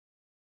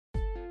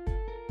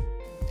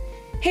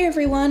Hey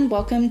everyone,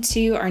 welcome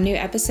to our new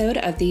episode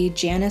of the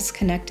Janus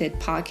Connected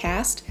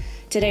podcast.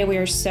 Today we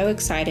are so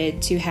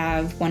excited to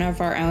have one of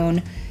our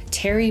own,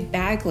 Terry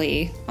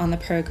Bagley, on the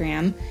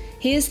program.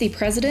 He is the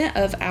president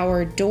of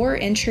our door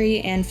entry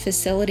and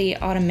facility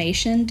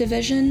automation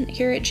division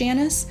here at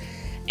Janus.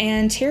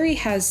 And Terry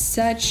has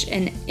such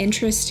an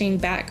interesting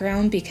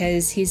background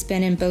because he's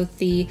been in both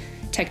the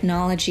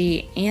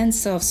technology and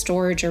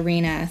self-storage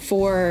arena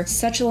for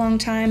such a long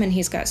time, and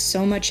he's got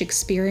so much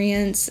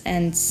experience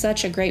and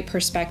such a great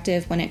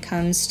perspective when it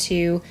comes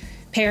to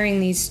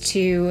pairing these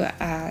two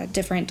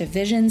different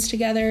divisions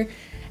together,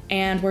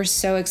 and we're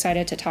so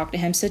excited to talk to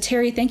him. So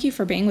Terry, thank you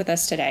for being with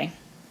us today.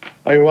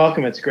 Oh, you're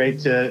welcome. It's great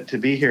to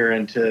be here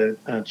and to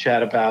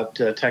chat about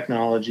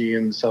technology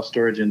and the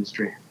self-storage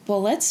industry.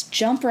 Well, let's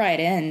jump right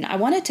in. I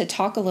wanted to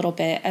talk a little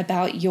bit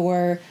about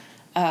your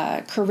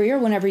career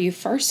whenever you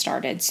first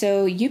started.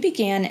 So you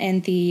began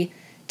in the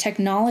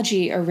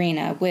technology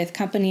arena with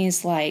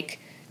companies like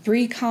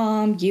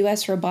 3Com,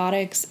 US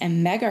Robotics,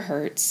 and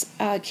Megahertz.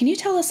 Can you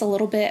tell us a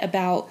little bit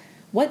about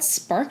what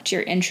sparked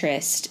your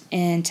interest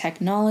in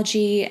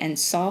technology and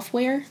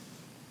software?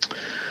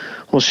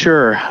 Well,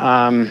 sure.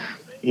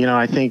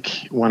 I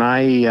think when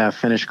I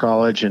finished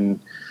college and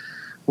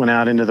went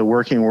out into the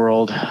working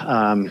world,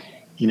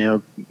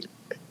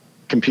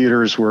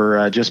 computers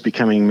were just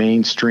becoming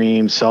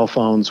mainstream. Cell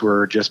phones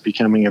were just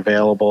becoming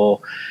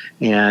available,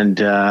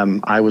 and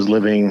I was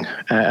living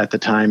at the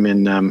time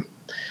in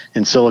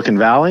Silicon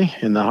Valley,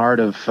 in the heart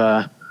of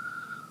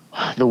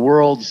the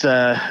world's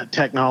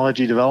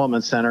technology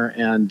development center,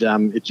 and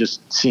it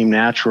just seemed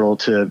natural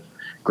to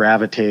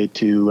gravitate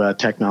to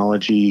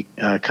technology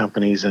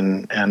companies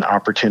and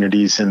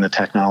opportunities in the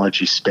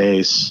technology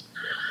space.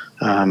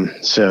 I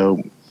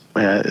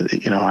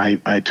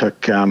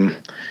took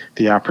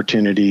the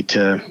opportunity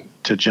to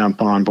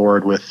jump on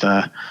board with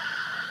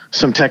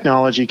some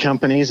technology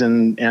companies,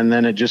 and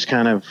then it just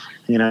kind of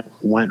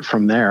went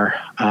from there.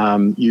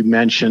 You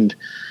mentioned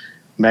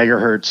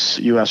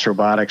Megahertz, US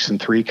Robotics, and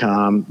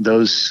 3Com.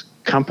 Those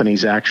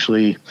companies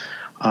actually,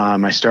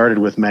 I started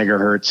with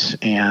Megahertz,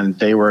 and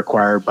they were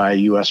acquired by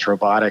US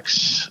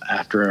Robotics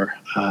after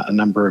a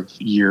number of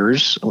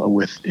years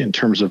in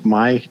terms of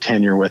my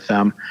tenure with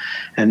them.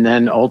 And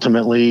then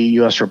ultimately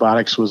US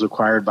Robotics was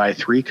acquired by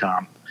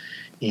 3Com.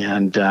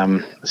 And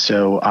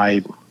so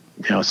I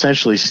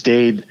essentially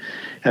stayed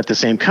at the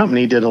same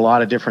company, did a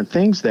lot of different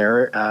things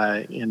there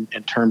in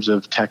terms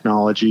of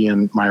technology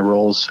and my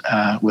roles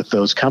with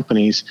those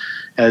companies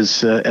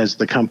as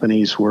the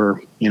companies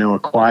were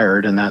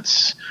acquired. And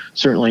that's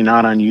certainly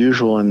not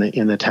unusual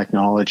in the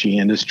technology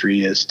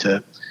industry, is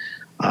to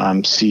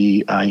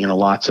see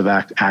lots of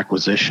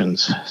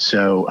acquisitions.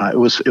 So it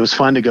was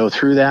fun to go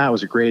through that. It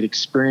was a great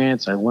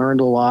experience. I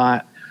learned a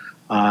lot.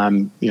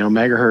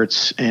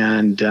 Megahertz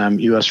and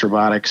US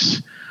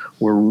Robotics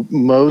were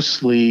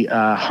mostly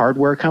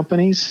hardware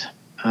companies.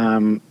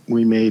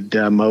 We made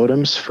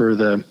modems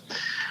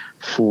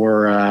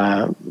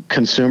for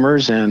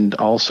consumers and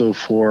also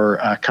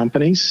for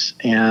companies,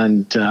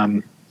 and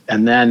then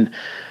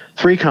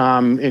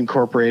 3Com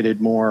incorporated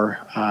more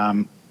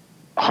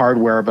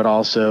hardware, but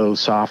also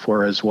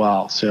software as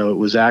well. So it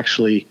was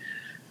actually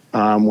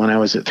when I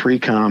was at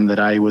 3Com that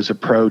I was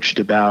approached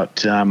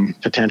about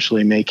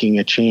potentially making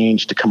a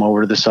change to come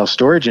over to the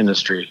self-storage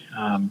industry,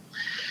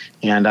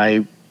 and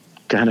I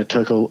kind of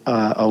took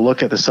a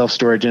look at the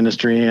self-storage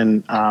industry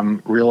and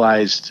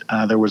realized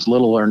there was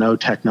little or no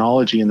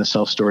technology in the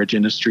self-storage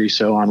industry.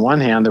 So on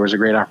one hand, there was a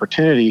great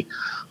opportunity.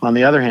 On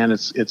the other hand,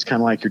 it's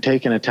kind of like you're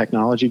taking a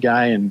technology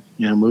guy and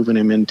moving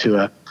him into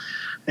a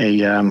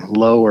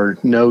low or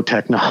no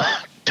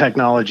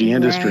technology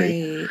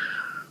industry. Right.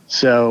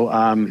 So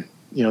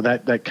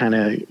that kind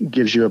of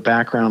gives you a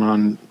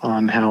background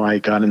on how I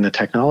got in the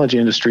technology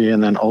industry,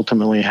 and then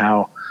ultimately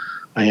how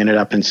I ended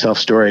up in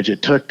self-storage.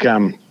 It took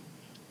the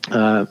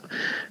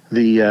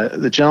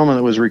gentleman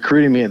that was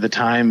recruiting me at the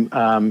time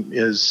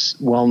is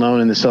well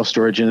known in the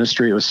self-storage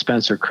industry. It was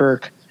Spencer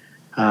Kirk,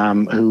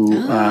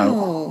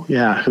 who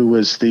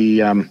was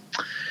the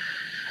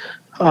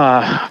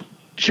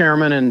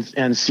chairman and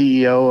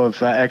CEO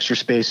of Extra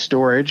Space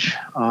Storage.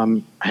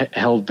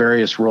 Held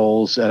various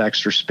roles at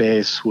Extra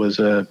Space. Was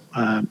their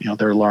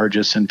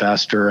largest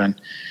investor, and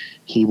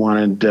he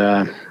wanted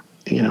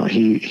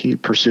he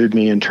pursued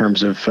me in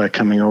terms of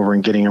coming over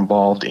and getting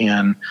involved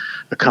in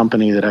a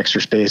company that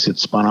Extra Space had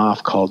spun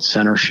off called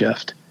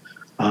CenterShift,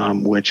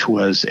 which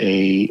was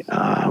a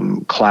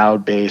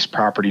cloud-based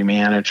property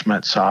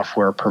management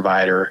software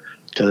provider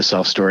to the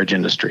self-storage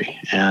industry.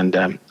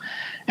 And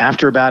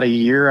after about a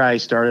year, I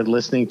started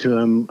listening to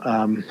him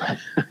a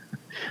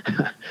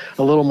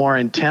little more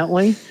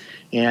intently,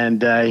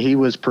 and he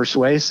was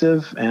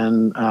persuasive,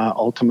 and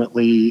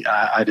ultimately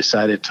I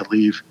decided to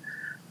leave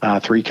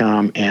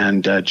 3Com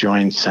and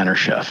joined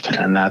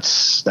CenterShift, and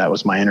that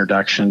was my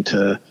introduction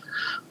to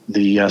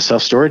the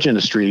self-storage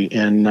industry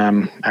in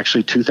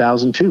actually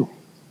 2002.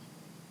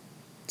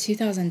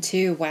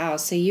 2002, wow.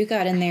 So you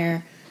got in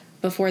there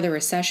before the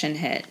recession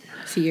hit,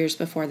 a few years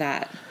before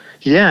that.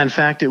 Yeah, in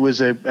fact, it was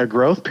a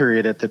growth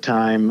period at the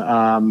time.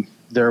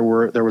 there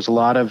was a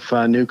lot of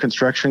new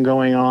construction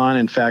going on.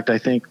 In fact, I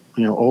think,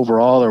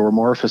 overall there were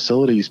more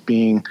facilities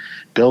being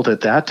built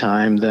at that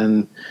time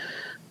than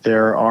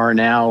there are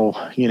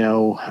now,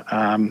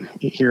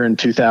 here in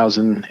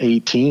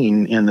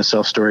 2018 in the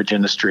self-storage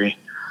industry.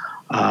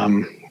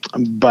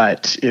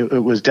 But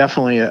it was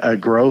definitely a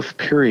growth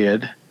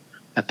period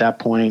at that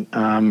point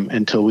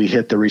until we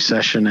hit the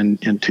recession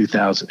in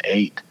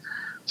 2008.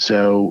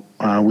 So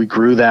we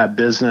grew that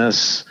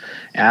business,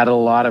 added a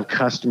lot of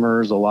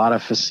customers, a lot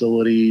of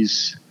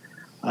facilities.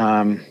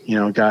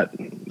 I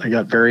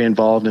got very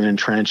involved and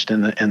entrenched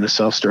in the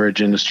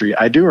self-storage industry.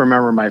 I do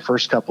remember my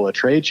first couple of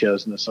trade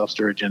shows in the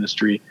self-storage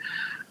industry.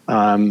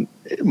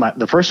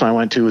 The first one I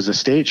went to was a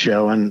state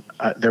show, and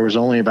there was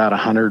only about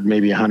 100,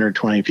 maybe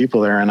 120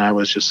 people there. And I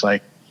was just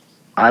like,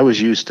 I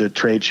was used to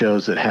trade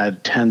shows that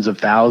had tens of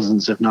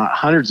thousands, if not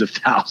hundreds of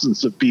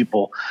thousands of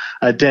people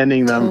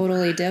attending them.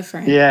 Totally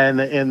different. Yeah,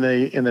 in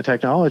the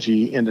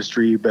technology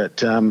industry,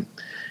 but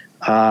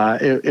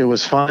it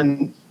was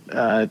fun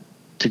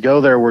to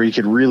go there where you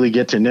could really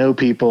get to know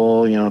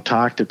people,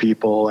 talk to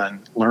people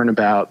and learn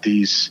about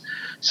these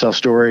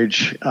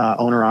self-storage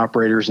owner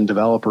operators and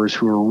developers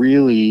who are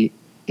really,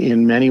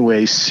 in many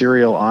ways,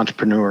 serial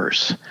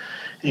entrepreneurs.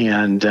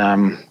 And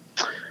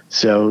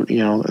so,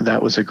 that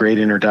was a great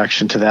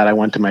introduction to that. I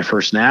went to my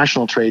first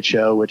national trade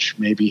show, which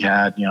maybe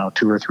had,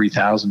 2,000 or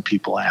 3,000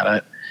 people at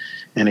it.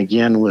 And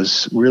again,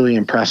 was really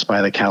impressed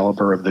by the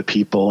caliber of the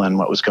people and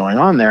what was going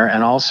on there.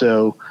 And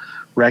also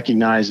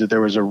recognized that there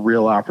was a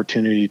real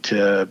opportunity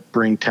to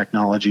bring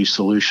technology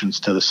solutions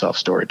to the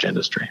self-storage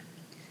industry.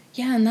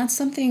 Yeah, and that's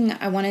something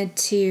I wanted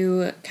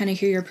to kind of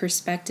hear your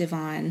perspective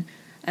on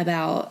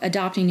about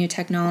adopting new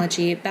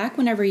technology. Back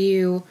whenever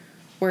you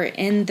were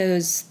in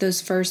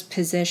those first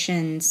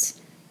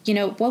positions,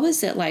 what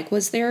was it like?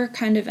 Was there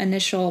kind of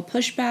initial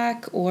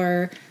pushback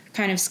or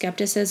kind of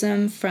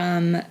skepticism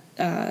from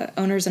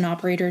owners and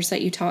operators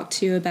that you talked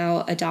to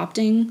about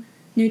adopting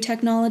new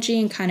technology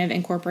and kind of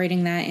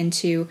incorporating that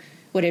into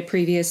what had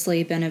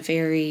previously been a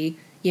very,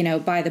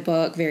 by the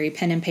book, very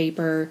pen and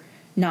paper,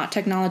 not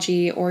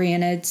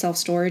technology-oriented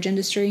self-storage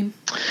industry?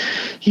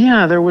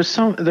 Yeah, there was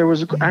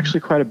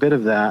actually quite a bit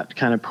of that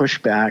kind of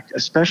pushback,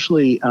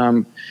 especially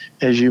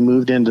as you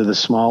moved into the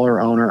smaller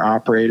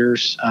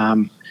owner-operators.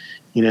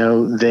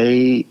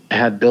 They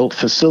had built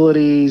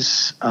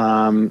facilities,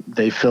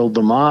 they filled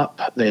them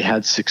up, they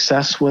had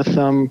success with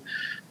them.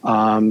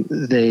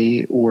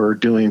 They were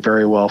doing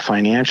very well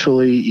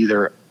financially,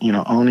 either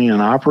owning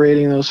and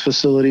operating those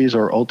facilities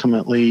or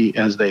ultimately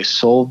as they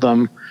sold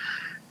them.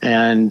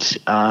 And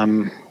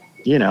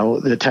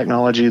the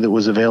technology that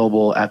was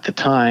available at the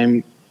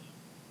time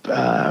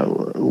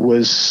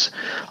was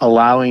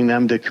allowing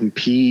them to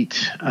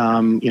compete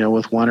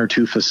with one or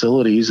two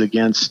facilities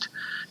against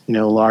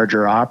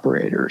larger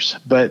operators.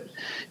 But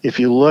if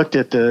you looked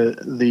at the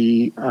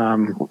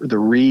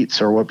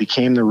REITs, or what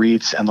became the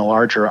REITs, and the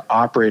larger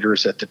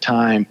operators at the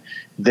time,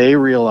 they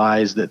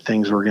realized that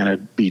things were going to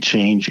be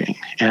changing.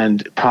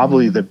 And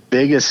probably the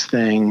biggest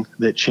thing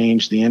that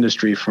changed the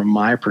industry from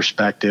my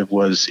perspective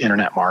was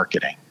internet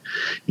marketing.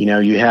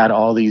 You had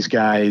all these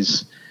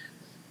guys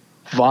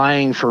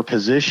vying for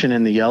position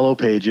in the yellow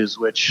pages,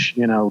 which,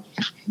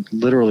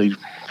 literally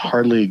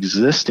hardly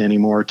exist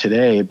anymore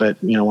today. But,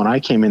 when I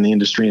came in the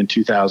industry in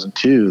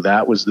 2002,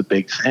 that was the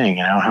big thing.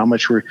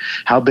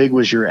 How big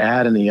was your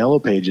ad in the yellow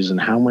pages, and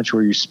how much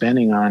were you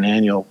spending on an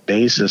annual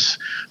basis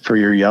for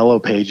your yellow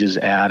pages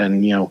ad?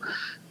 And,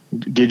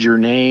 did your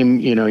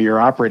name, your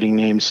operating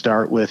name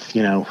start with,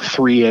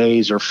 3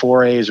 A's or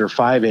 4 A's or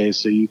 5 A's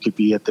so you could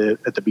be at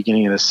the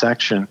beginning of the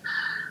section?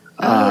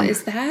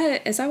 Is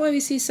that why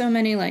we see so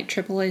many like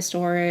AAA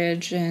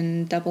storage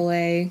and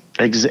AA?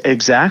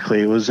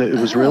 Exactly. It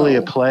was really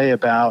a play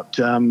about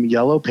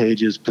yellow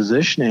pages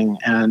positioning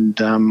and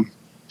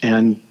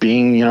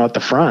being at the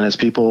front as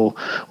people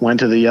went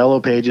to the yellow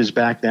pages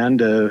back then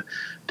to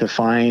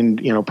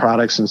find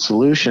products and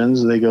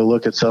solutions. They go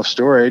look at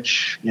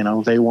self-storage.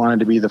 They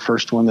wanted to be the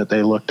first one that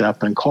they looked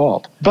up and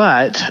called.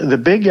 But the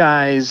big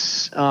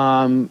guys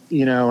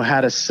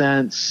had a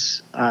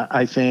sense,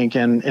 I think,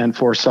 and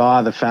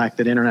foresaw the fact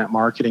that internet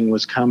marketing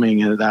was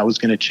coming and that was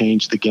going to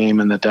change the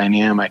game and the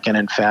dynamic. And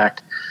in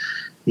fact,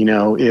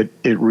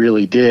 it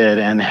really did,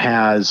 and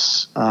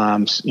has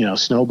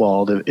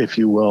snowballed, if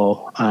you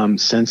will,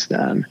 since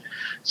then.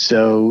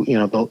 So,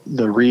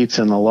 the REITs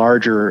and the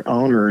larger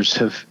owners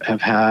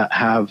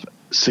have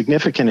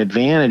significant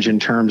advantage in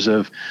terms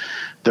of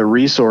the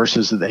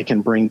resources that they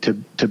can bring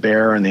to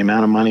bear, and the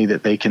amount of money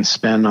that they can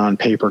spend on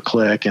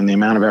pay-per-click, and the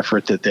amount of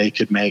effort that they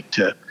could make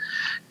to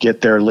get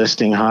their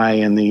listing high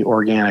in the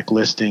organic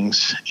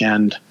listings.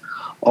 And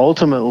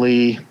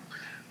ultimately,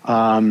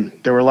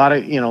 there were a lot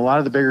of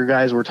the bigger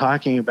guys were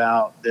talking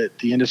about that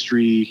the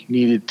industry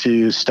needed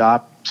to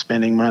stop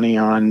spending money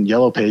on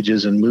yellow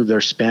pages and move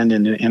their spend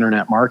into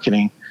internet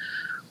marketing.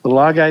 But a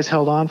lot of guys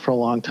held on for a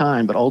long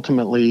time, but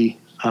ultimately,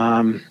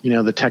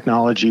 the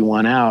technology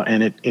won out,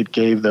 and it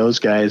gave those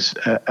guys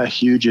a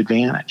huge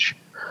advantage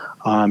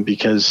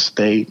because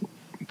they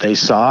they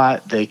saw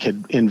it, they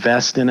could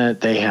invest in it.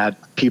 They had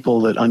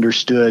people that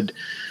understood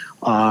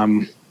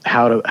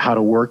how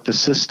to work the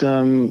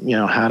system,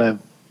 how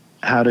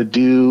to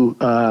do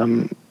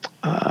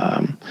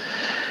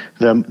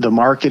the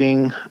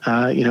marketing,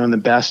 in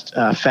the best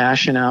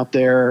fashion out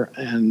there,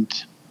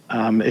 and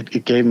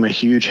it gave them a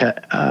huge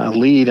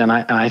lead, and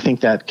I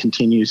think that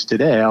continues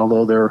today.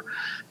 Although there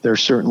are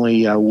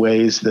certainly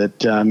ways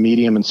that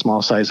medium and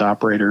small size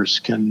operators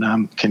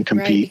can compete.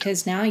 Right,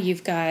 because now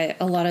you've got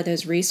a lot of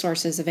those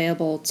resources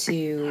available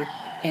to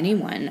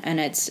anyone, and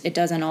it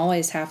doesn't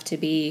always have to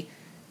be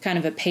kind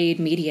of a paid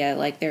media.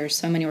 Like there's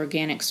so many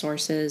organic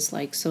sources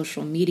like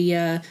social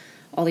media,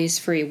 all these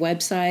free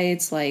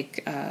websites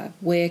like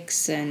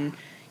Wix and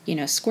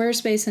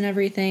Squarespace and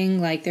everything.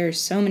 Like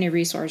there's so many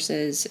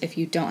resources if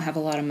you don't have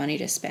a lot of money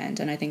to spend,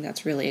 and I think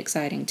that's really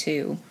exciting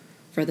too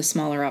for the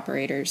smaller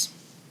operators.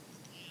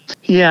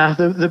 Yeah,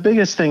 the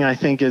biggest thing I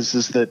think is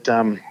that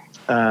they're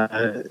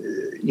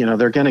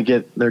going to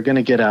get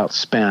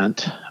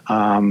outspent,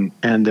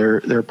 and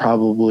they're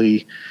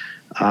probably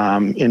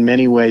in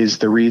many ways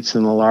the REITs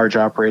and the large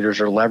operators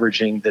are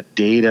leveraging the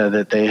data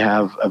that they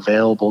have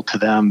available to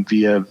them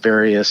via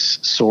various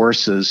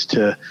sources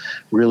to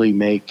really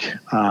make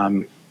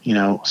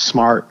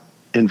smart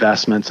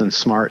investments and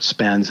smart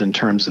spends in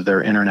terms of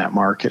their internet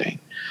marketing.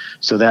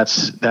 So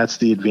that's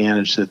the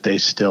advantage that they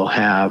still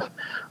have.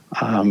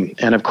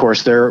 And of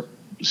course, they're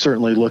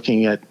certainly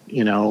looking at,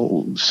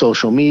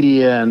 social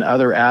media and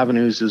other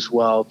avenues as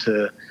well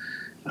to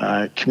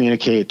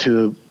communicate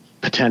to a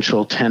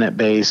potential tenant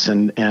base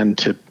and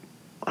to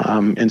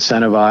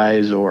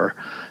incentivize or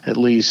at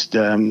least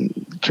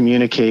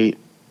communicate,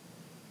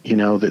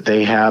 that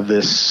they have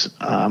this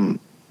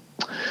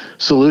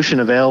solution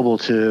available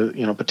to,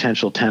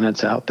 potential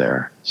tenants out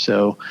there.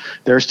 So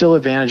there are still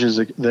advantages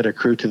that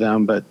accrue to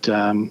them, but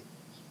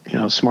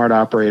smart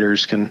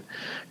operators can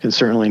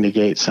certainly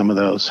negate some of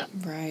those.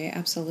 Right,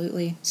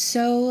 absolutely.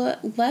 So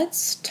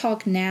let's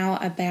talk now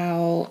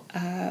about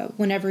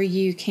whenever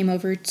you came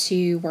over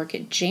to work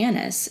at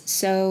Janus.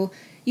 So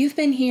you've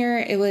been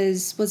here,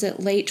 was it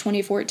late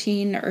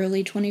 2014,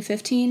 early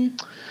 2015?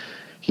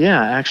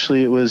 Yeah,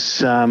 actually it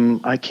was,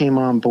 I came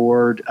on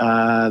board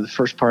the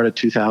first part of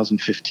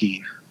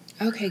 2015.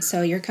 Okay,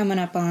 so you're coming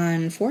up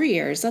on 4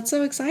 years. That's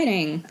so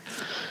exciting.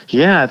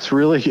 Yeah, it's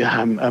really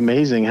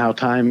amazing how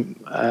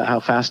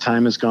fast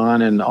time has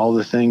gone, and all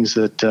the things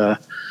that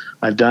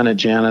I've done at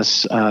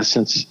Janus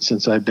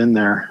since I've been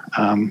there.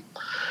 I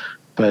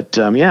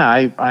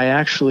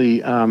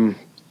actually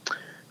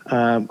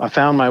I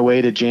found my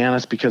way to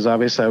Janus because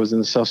obviously I was in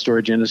the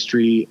self-storage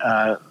industry.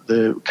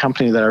 The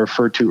company that I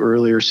referred to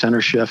earlier,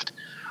 CenterShift,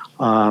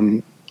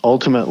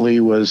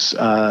 ultimately was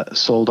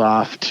sold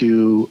off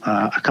to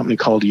a company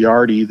called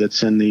Yardi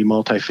that's in the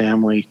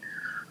multifamily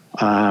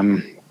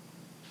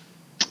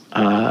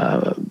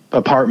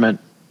apartment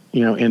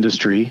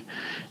industry,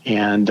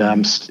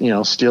 and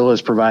still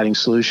is providing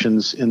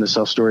solutions in the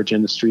self-storage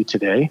industry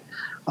today.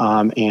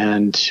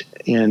 And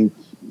in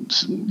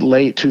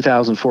late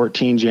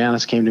 2014,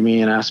 Janus came to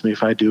me and asked me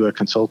if I'd do a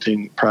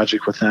consulting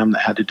project with them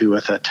that had to do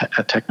with a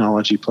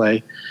technology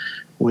play,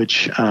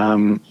 which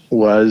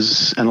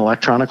was an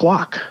electronic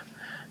lock.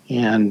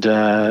 And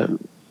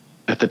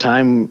at the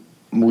time,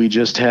 we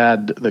just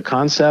had the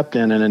concept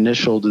and an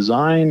initial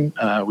design.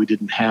 We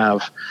didn't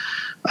have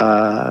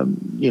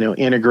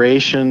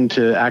integration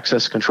to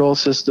access control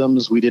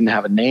systems. We didn't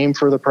have a name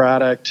for the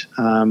product.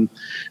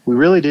 We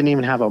really didn't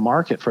even have a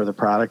market for the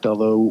product,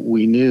 although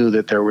we knew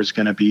that there was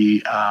going to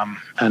be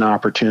an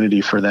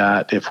opportunity for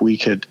that. If we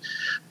could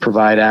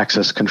provide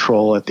access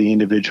control at the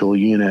individual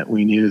unit,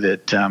 we knew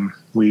that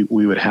we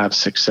would have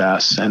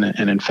success. And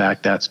in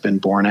fact, that's been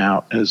borne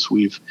out as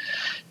we've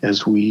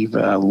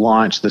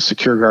launched the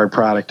SecureGuard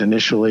product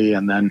initially,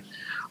 and then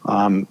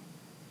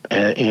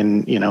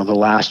in the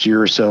last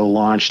year or so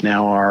launched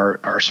now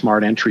our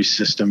smart entry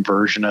system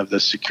version of the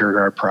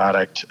SecureGuard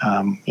product.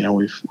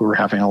 We're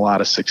having a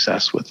lot of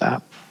success with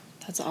that.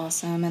 That's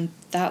awesome. And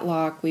that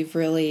lock, we've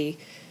really,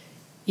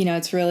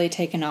 it's really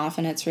taken off,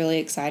 and it's really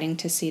exciting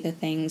to see the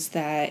things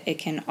that it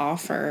can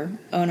offer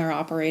owner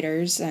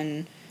operators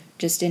and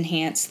just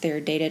enhance their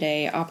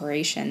day-to-day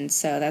operations.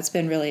 So that's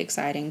been really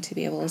exciting to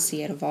be able to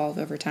see it evolve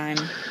over time.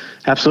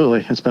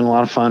 Absolutely. It's been a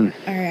lot of fun.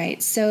 All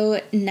right. So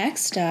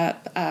next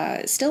up,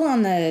 still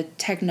on the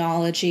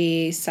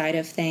technology side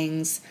of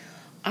things,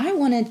 I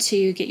wanted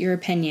to get your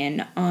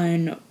opinion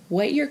on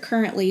what you're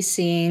currently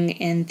seeing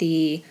in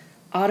the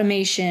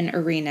automation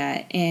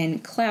arena in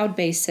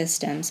cloud-based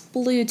systems,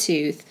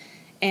 Bluetooth,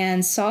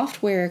 and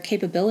software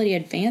capability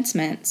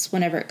advancements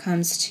whenever it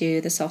comes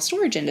to the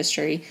self-storage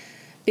industry.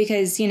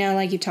 Because,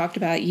 like you talked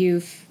about,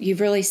 you've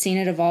really seen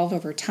it evolve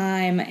over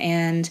time,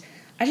 and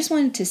I just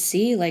wanted to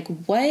see,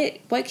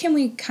 what can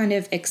we kind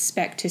of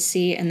expect to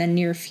see in the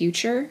near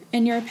future,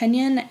 in your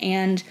opinion,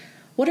 and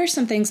what are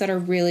some things that are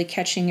really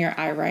catching your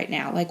eye right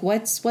now? Like,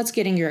 what's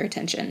getting your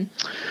attention?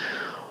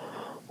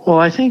 Well,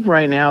 I think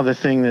right now the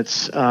thing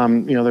that's,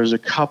 there's a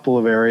couple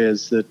of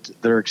areas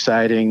that are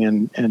exciting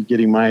and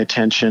getting my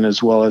attention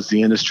as well as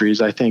the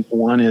industries. I think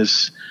one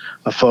is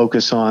a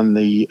focus on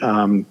the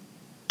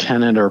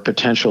tenant or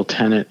potential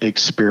tenant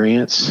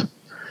experience.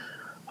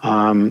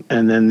 And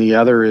then the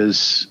other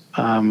is,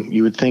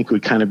 you would think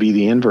would kind of be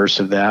the inverse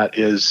of that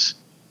is,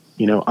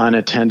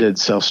 unattended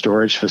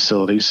self-storage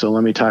facilities. So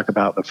let me talk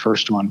about the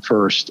first one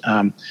first.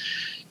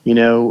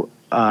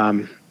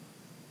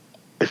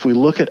 If we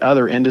look at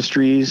other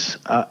industries,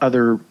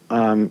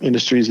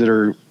 industries that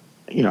are,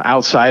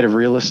 outside of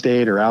real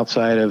estate or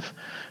outside of,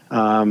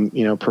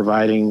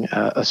 providing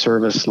a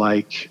service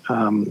like,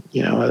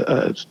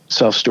 a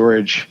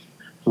self-storage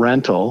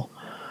rental,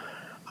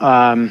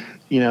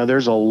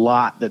 there's a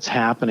lot that's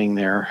happening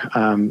there.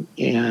 And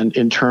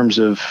in terms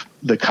of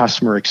the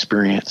customer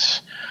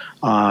experience,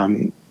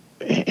 and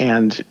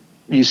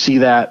you see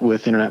that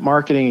with internet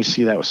marketing, you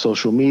see that with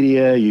social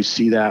media, you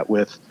see that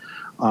with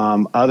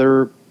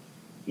other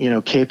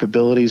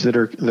capabilities that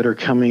are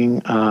coming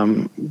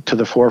to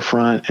the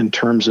forefront in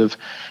terms of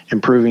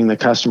improving the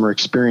customer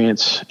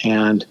experience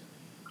and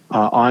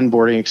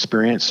onboarding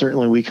experience.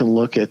 Certainly, we can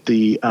look at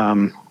the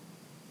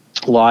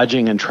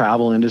lodging and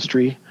travel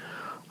industry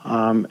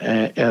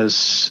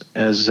as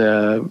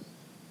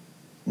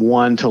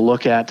one to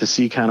look at to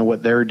see kind of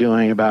what they're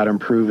doing about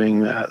improving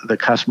the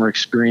customer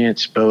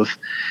experience, both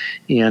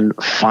in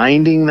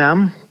finding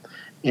them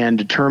and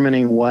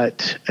determining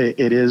what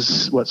it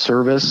is, what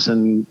service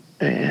and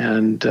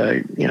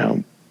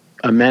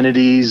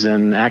amenities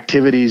and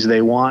activities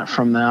they want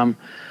from them,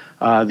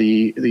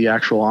 the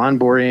actual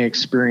onboarding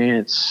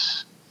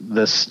experience,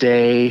 the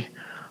stay,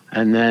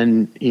 and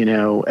then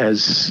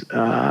as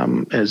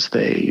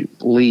they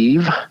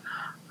leave,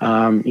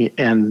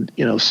 and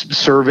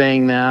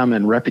surveying them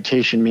and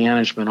reputation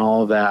management,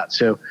 all of that.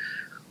 So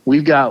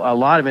we've got a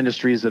lot of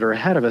industries that are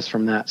ahead of us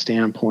from that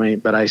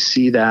standpoint, but I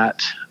see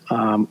that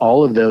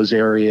all of those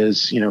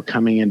areas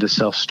coming into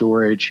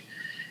self-storage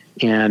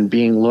and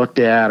being looked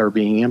at or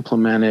being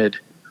implemented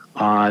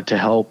to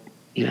help,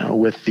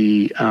 with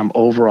the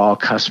overall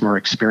customer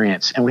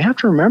experience. And we have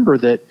to remember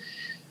that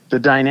the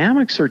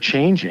dynamics are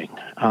changing.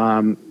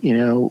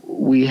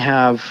 We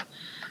have,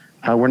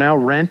 we're now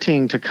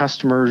renting to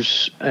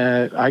customers.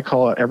 I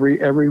call it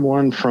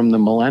everyone from the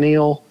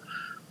millennial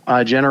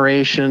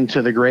generation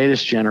to the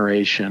greatest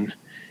generation,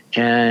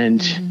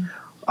 and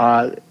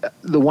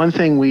the one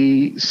thing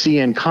we see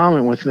in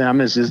common with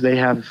them is they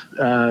have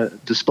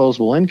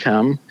disposable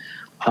income.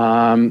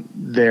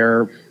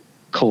 They're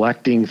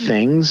collecting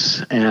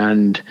things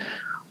and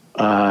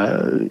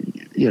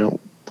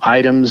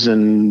items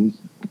and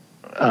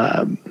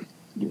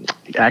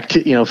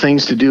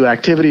things to do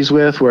activities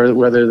with,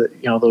 whether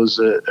those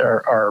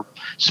are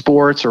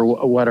sports or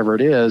whatever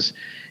it is.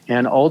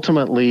 And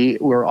ultimately,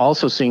 we're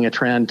also seeing a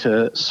trend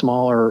to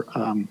smaller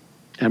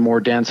and more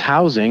dense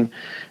housing.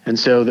 And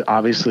so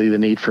obviously the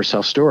need for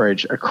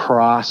self-storage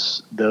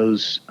across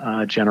those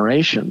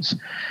generations.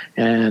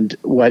 And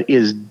what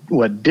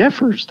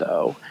differs,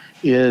 though,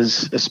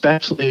 is,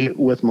 especially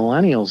with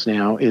millennials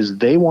now, is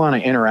they want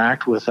to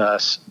interact with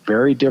us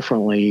very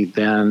differently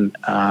than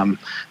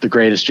the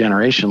greatest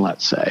generation,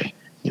 let's say,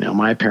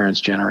 my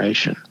parents'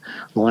 generation.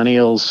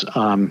 Millennials,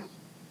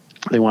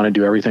 they want to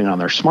do everything on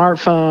their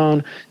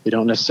smartphone. They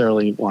don't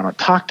necessarily want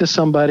to talk to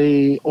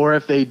somebody, or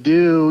if they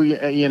do,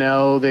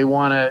 they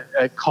want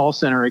a call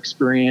center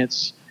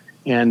experience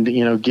and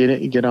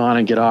get on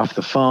and get off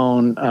the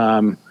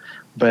phone.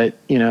 But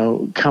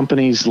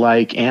companies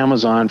like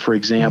Amazon, for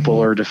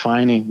example, are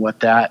defining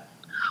what that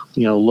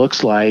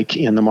looks like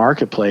in the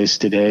marketplace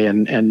today,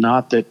 and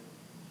not that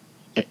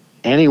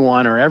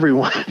anyone or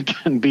everyone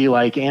can be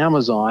like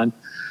Amazon,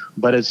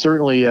 but it's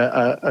certainly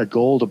a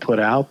goal to put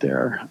out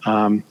there.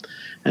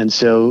 And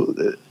so,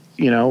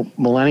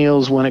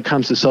 millennials, when it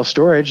comes to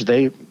self-storage,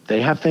 they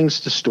have things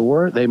to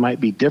store. They might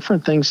be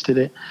different things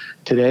today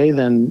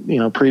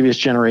than, previous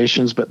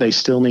generations, but they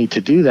still need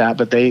to do that.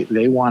 But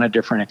they want a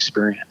different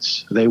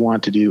experience. They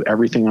want to do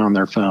everything on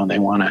their phone. They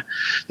want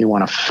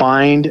to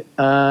find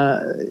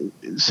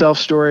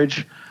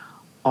self-storage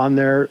on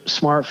their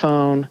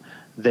smartphone.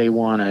 They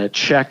want to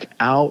check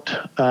out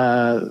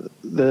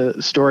the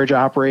storage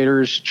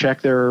operators,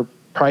 check their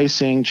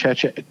pricing,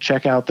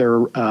 check out their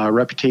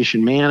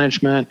reputation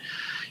management,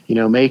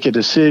 make a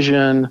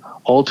decision,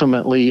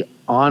 ultimately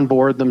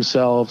onboard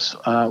themselves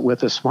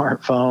with a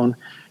smartphone.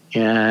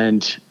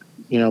 And,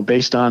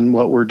 based on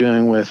what we're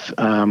doing with,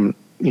 our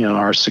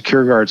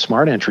SecureGuard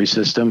smart entry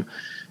system,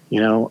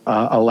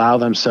 allow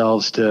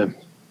themselves to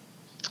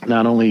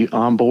not only be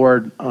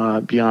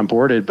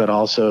onboarded, but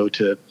also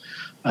to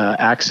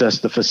access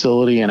the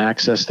facility and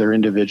access their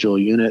individual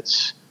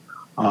units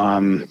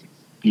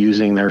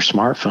using their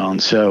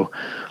smartphone. So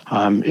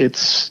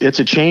it's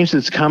a change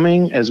that's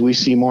coming as we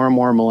see more and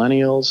more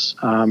millennials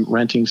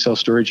renting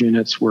self-storage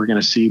units. We're going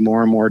to see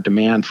more and more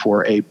demand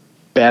for a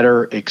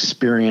better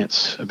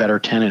experience, a better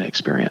tenant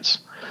experience.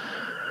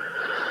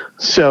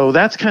 So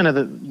that's kind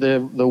of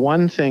the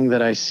one thing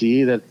that I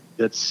see that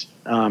that's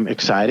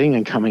exciting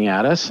and coming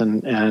at us,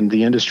 and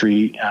the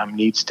industry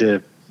needs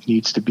to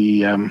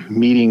be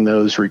meeting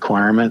those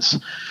requirements.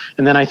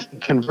 And then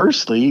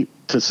conversely,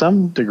 to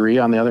some degree,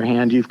 on the other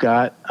hand, you've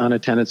got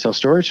unattended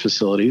self-storage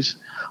facilities.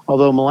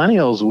 Although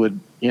millennials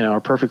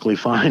are perfectly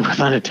fine with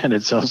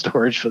unattended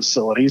self-storage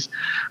facilities,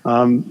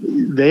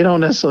 they don't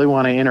necessarily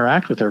want to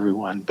interact with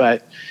everyone.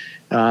 But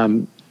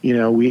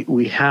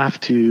we have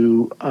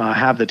to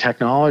have the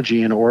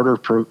technology in order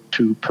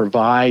to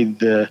provide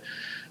the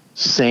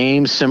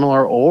same,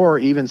 similar, or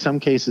even some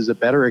cases a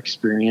better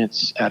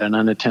experience at an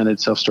unattended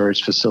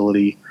self-storage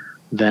facility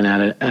than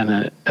at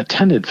an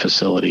attended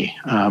facility.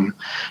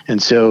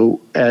 And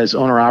so as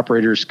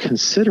owner-operators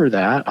consider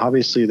that,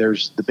 obviously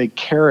there's the big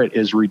carrot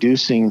is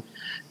reducing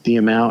the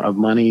amount of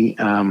money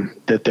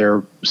that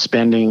they're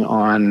spending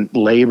on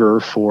labor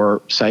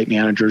for site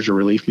managers or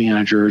relief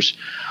managers,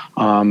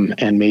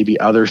 and maybe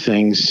other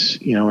things,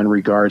 in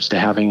regards to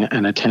having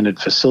an attended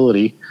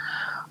facility,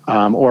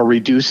 or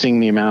reducing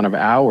the amount of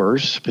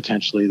hours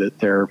potentially that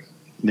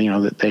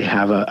that they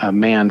have a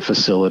manned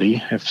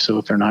facility, if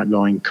they're not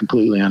going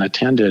completely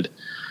unattended.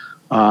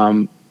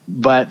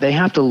 But they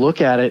have to look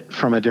at it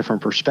from a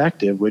different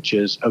perspective, which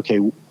is, okay,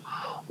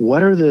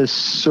 what are the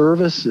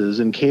services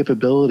and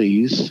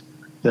capabilities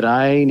that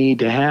I need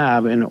to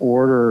have in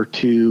order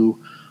to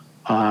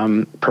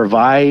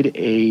provide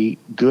a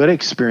good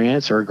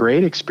experience or a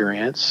great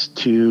experience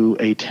to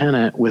a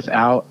tenant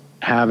without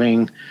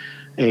having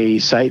a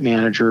site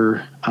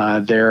manager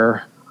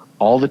there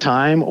all the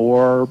time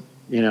or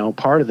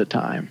part of the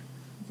time.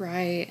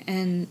 Right.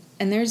 And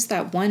there's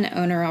that one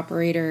owner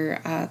operator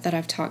that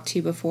I've talked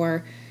to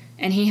before,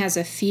 and he has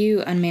a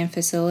few unmanned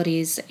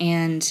facilities,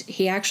 and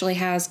he actually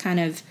has kind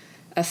of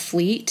a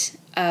fleet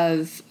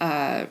of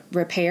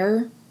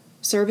repair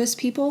service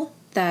people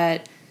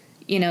that,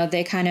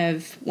 they kind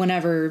of,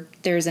 whenever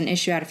there's an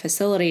issue at a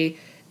facility,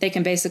 they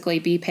can basically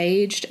be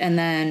paged and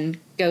then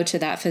go to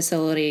that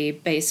facility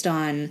based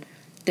on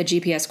the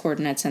GPS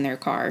coordinates in their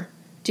car.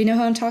 Do you know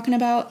who I'm talking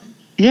about?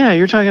 Yeah,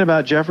 you're talking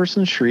about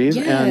Jefferson Shreve.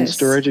 Yes. And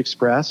Storage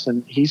Express,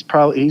 and he's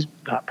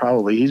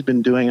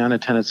been doing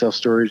unattended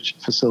self-storage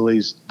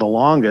facilities the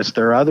longest.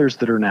 There are others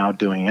that are now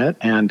doing it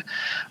and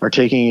are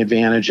taking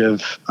advantage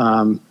of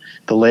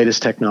the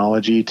latest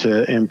technology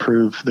to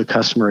improve the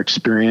customer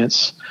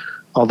experience.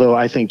 Although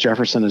I think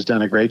Jefferson has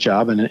done a great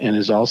job and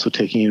is also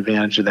taking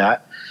advantage of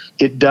that.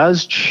 It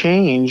does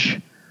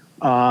change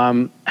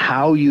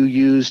how you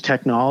use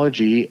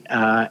technology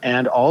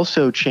and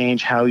also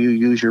change how you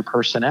use your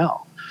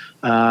personnel.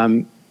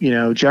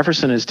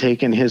 Jefferson has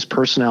taken his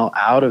personnel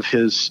out of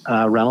his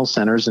rental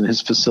centers and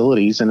his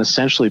facilities and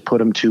essentially put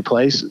them two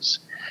places.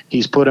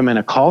 He's put them in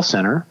a call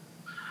center,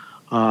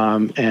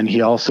 and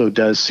he also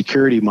does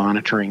security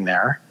monitoring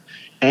there.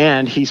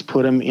 And he's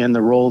put them in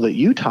the role that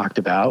you talked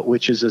about,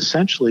 which is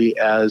essentially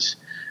as,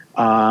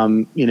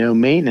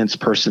 maintenance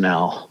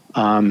personnel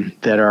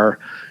that are,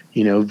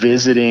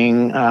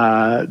 visiting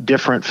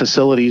different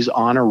facilities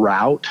on a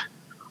route.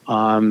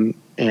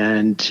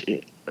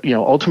 And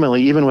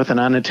ultimately, even with an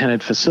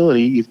unattended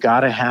facility, you've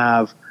got to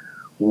have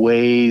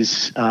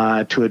ways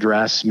to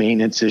address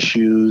maintenance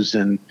issues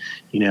and,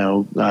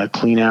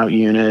 clean out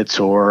units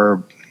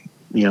or,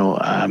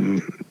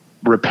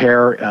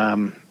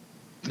 repair,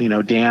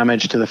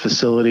 damage to the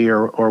facility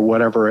or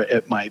whatever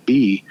it might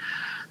be.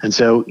 And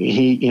so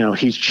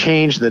he's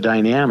changed the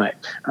dynamic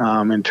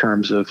in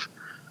terms of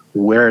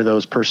where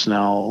those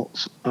personnel,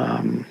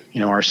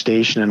 are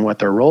stationed and what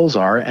their roles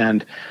are.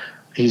 And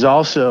he's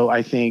also,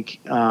 I think,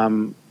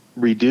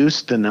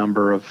 reduced the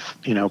number of,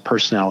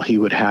 personnel he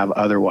would have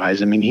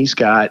otherwise. I mean, he's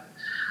got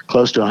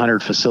close to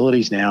 100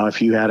 facilities now.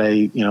 If you had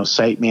a,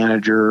 site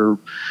manager,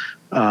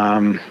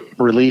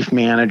 relief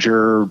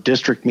manager,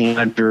 district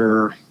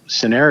manager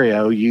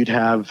scenario, you'd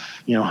have,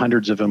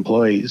 hundreds of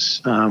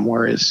employees.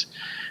 Whereas,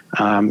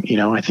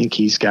 I think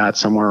he's got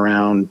somewhere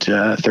around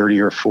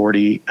 30 or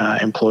 40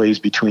 employees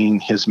between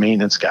his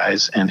maintenance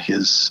guys and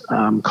his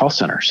call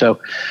center. So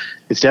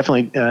it's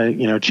definitely,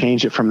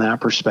 changed it from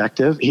that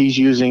perspective. He's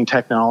using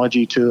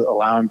technology to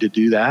allow him to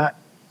do that.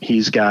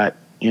 He's got,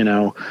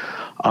 the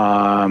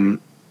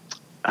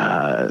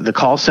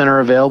call center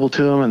available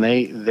to him, and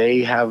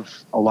they have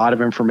a lot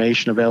of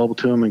information available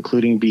to him,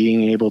 including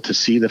being able to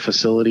see the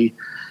facility,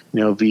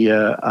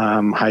 via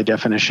high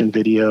definition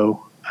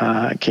video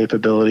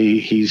capability.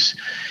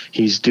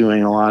 He's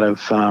doing a lot of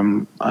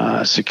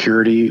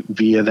security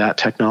via that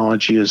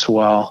technology as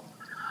well.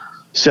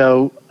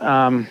 So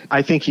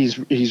I think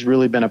he's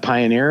really been a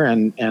pioneer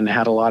and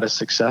had a lot of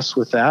success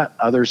with that.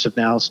 Others have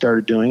now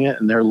started doing it,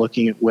 and they're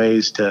looking at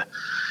ways to,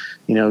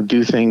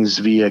 do things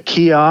via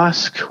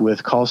kiosk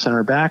with call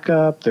center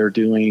backup. They're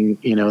doing,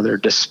 they're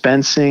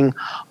dispensing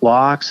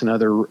locks and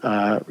other,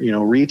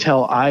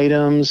 retail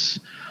items.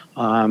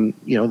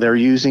 They're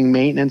using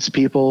maintenance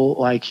people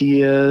like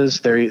he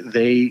is.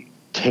 They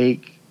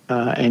take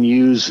and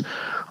use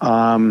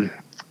a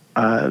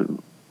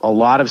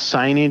lot of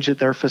signage at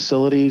their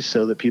facilities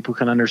so that people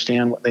can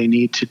understand what they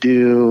need to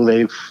do.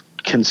 They've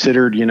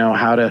considered,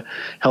 how to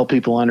help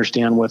people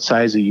understand what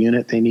size of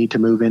unit they need to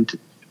move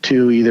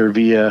to, either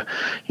via,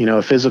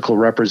 a physical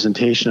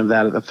representation of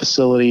that at the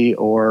facility,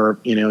 or,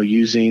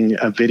 using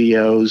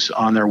videos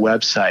on their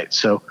website.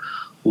 So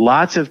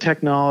lots of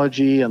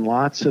technology and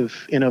lots of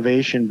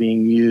innovation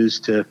being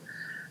used to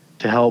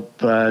help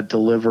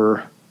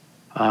deliver,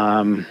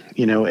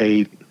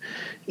 a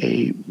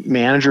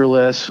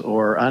managerless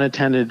or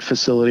unattended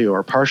facility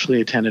or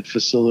partially attended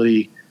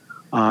facility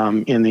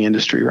in the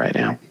industry right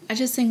now. I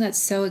just think that's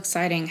so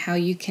exciting how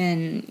you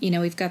can,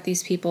 we've got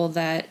these people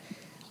that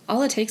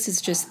all it takes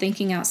is just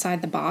thinking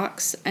outside the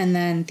box, and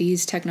then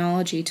these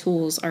technology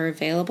tools are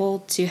available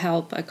to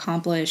help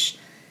accomplish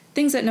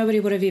things that nobody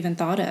would have even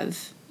thought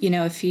of,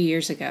 a few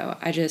years ago.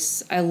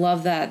 I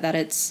love that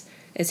it's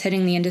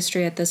hitting the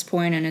industry at this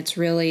point, and it's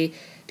really,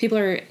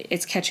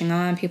 it's catching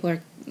on, people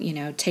are,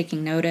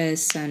 taking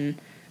notice, and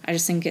I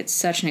just think it's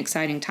such an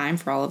exciting time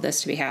for all of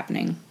this to be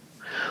happening.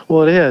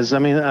 Well, it is. I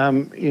mean,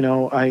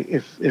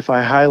 if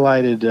I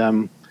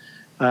highlighted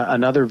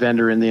another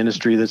vendor in the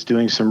industry that's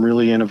doing some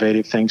really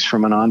innovative things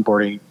from an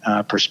onboarding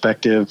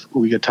perspective,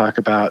 we could talk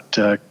about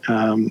a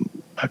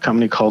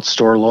company called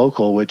Store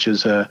Local, which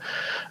is a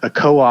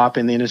co-op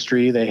in the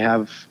industry. They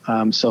have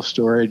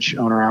self-storage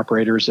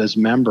owner-operators as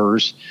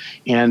members,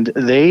 and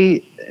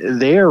they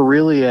are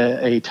really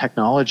a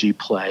technology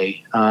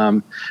play.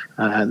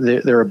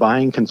 They're a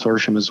buying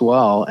consortium as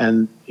well,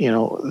 and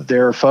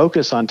their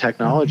focus on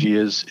technology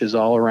is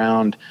all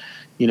around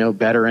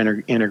better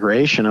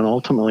integration, and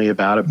ultimately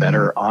about a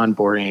better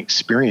onboarding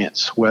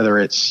experience, whether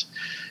it's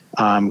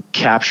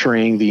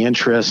capturing the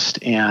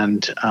interest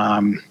and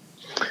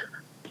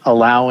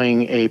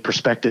allowing a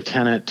prospective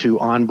tenant to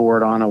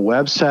onboard on a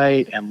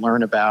website and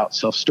learn about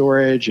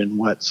self-storage and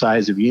what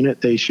size of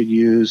unit they should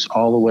use,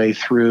 all the way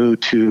through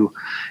to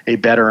a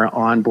better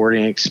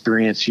onboarding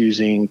experience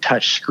using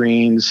touch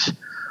screens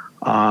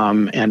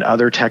and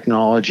other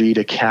technology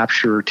to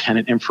capture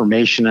tenant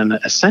information, and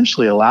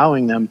essentially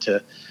allowing them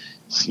to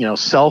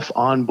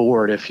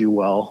self-onboard, if you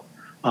will,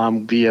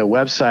 via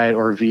website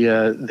or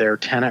via their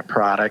tenant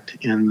product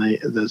in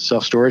the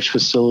self-storage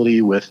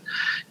facility, with,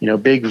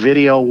 big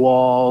video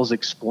walls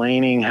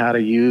explaining how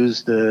to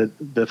use the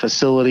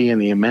facility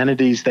and the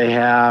amenities they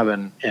have,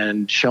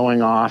 and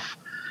showing off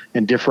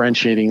and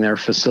differentiating their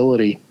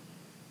facility.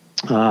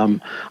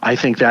 I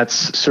think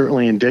that's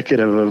certainly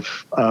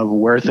indicative of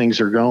where things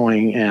are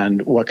going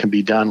and what can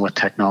be done with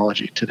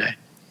technology today.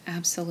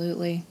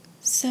 Absolutely.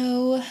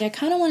 So I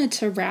kind of wanted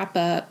to wrap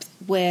up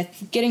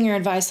with getting your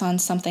advice on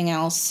something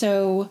else.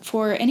 So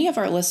for any of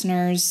our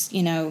listeners,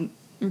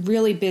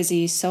 really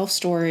busy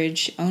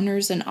self-storage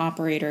owners and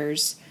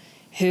operators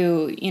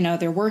who,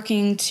 they're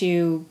working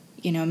to,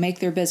 make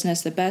their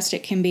business the best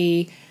it can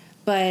be,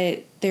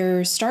 but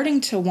they're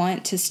starting to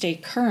want to stay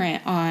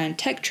current on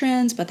tech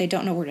trends, but they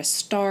don't know where to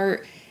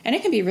start. And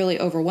it can be really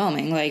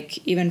overwhelming. Like,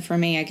 even for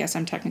me, I guess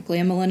I'm technically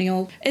a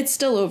millennial, it's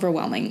still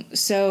overwhelming.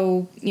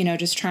 So,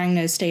 just trying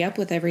to stay up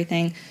with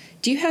everything.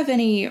 Do you have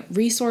any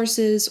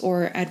resources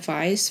or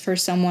advice for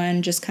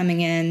someone just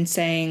coming in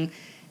saying,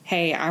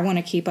 hey, I want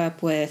to keep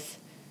up with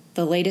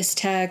the latest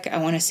tech, I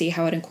want to see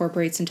how it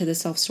incorporates into the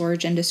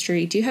self-storage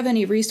industry? Do you have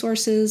any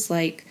resources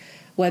like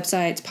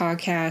websites,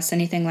 podcasts,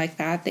 anything like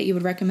that you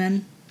would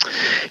recommend?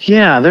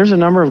 Yeah, there's a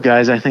number of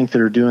guys I think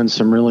that are doing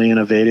some really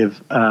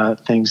innovative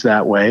things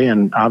that way,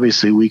 and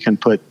obviously we can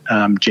put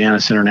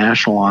Janus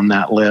International on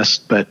that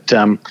list. But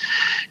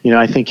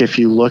I think if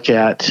you look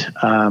at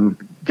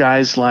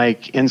guys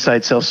like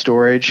Inside Self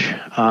Storage,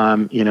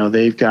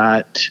 they've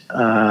got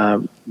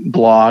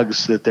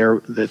blogs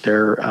that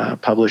they're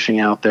publishing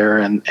out there,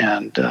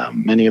 and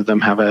many of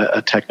them have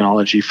a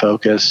technology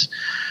focus.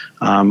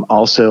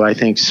 Also, I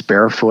think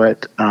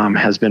Sparefoot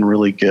has been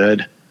really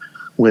good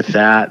with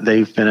that.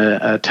 They've been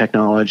a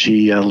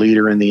technology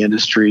leader in the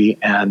industry,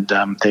 and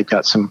they've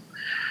got some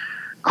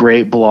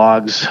great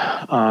blogs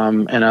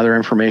and other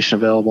information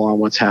available on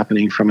what's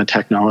happening from a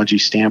technology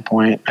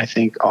standpoint. I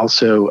think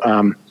also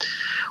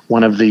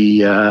one of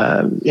the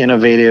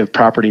innovative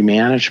property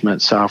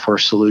management software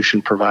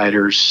solution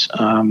providers,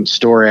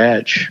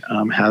 StoreEdge,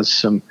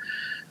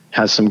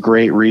 has some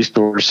great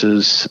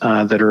resources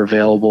that are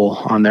available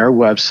on their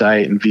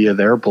website and via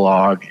their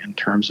blog in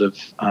terms of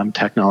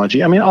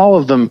technology. I mean, all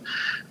of them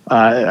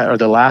are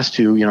the last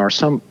two, are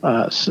some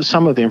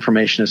of the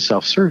information is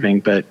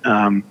self-serving, but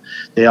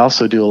they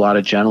also do a lot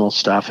of general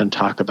stuff and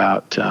talk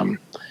about,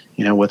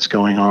 what's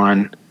going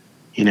on,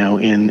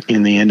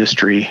 in the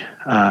industry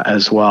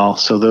as well.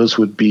 So those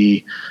would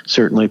be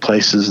certainly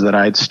places that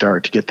I'd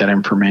start to get that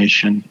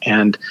information.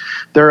 And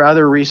there are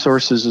other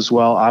resources as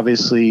well.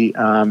 Obviously,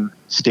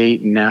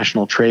 state and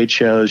national trade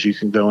shows, you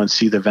can go and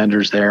see the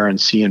vendors there and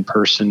see in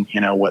person,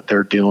 what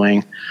they're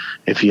doing.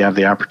 If you have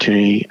the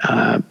opportunity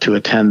to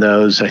attend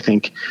those, I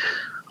think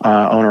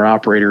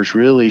owner-operators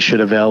really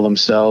should avail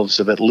themselves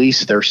of at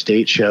least their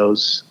state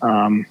shows.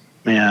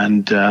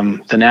 And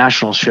the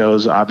national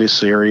shows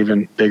obviously are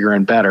even bigger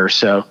and better.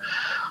 So,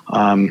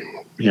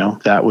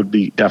 that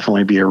would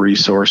definitely be a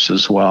resource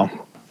as well.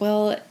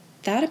 Well,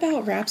 that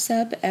about wraps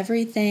up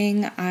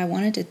everything I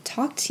wanted to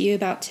talk to you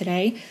about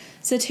today.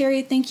 So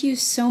Terry, thank you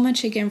so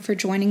much again for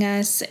joining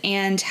us.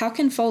 And how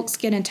can folks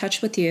get in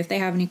touch with you if they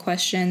have any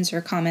questions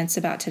or comments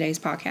about today's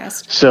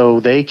podcast? So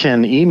they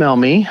can email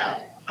me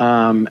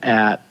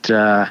at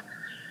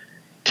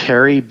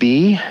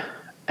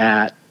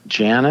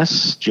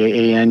terryb@janus,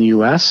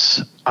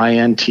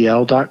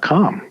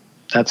 JANUSINTL.com.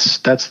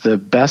 That's the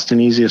best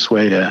and easiest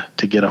way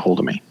to get a hold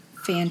of me.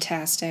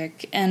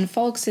 Fantastic. And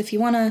folks, if you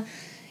want to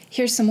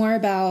hear some more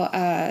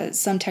about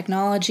some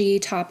technology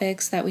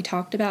topics that we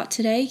talked about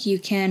today, you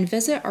can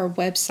visit our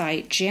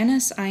website,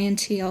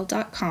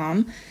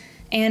 JanusINTL.com.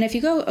 And if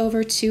you go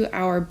over to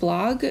our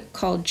blog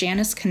called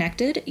Janus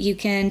Connected, you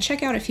can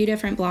check out a few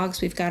different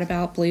blogs we've got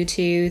about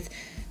Bluetooth,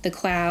 the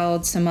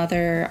cloud, some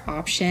other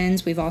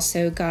options. We've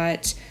also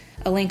got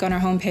a link on our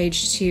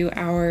homepage to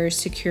our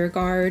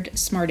SecureGuard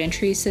smart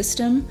entry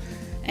system,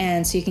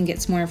 and so you can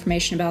get some more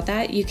information about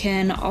that. You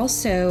can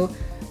also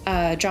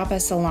drop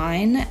us a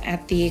line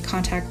at the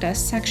Contact Us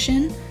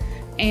section.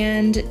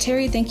 And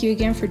Terry, thank you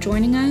again for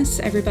joining us.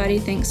 Everybody,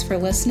 thanks for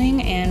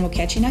listening, and we'll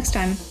catch you next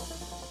time.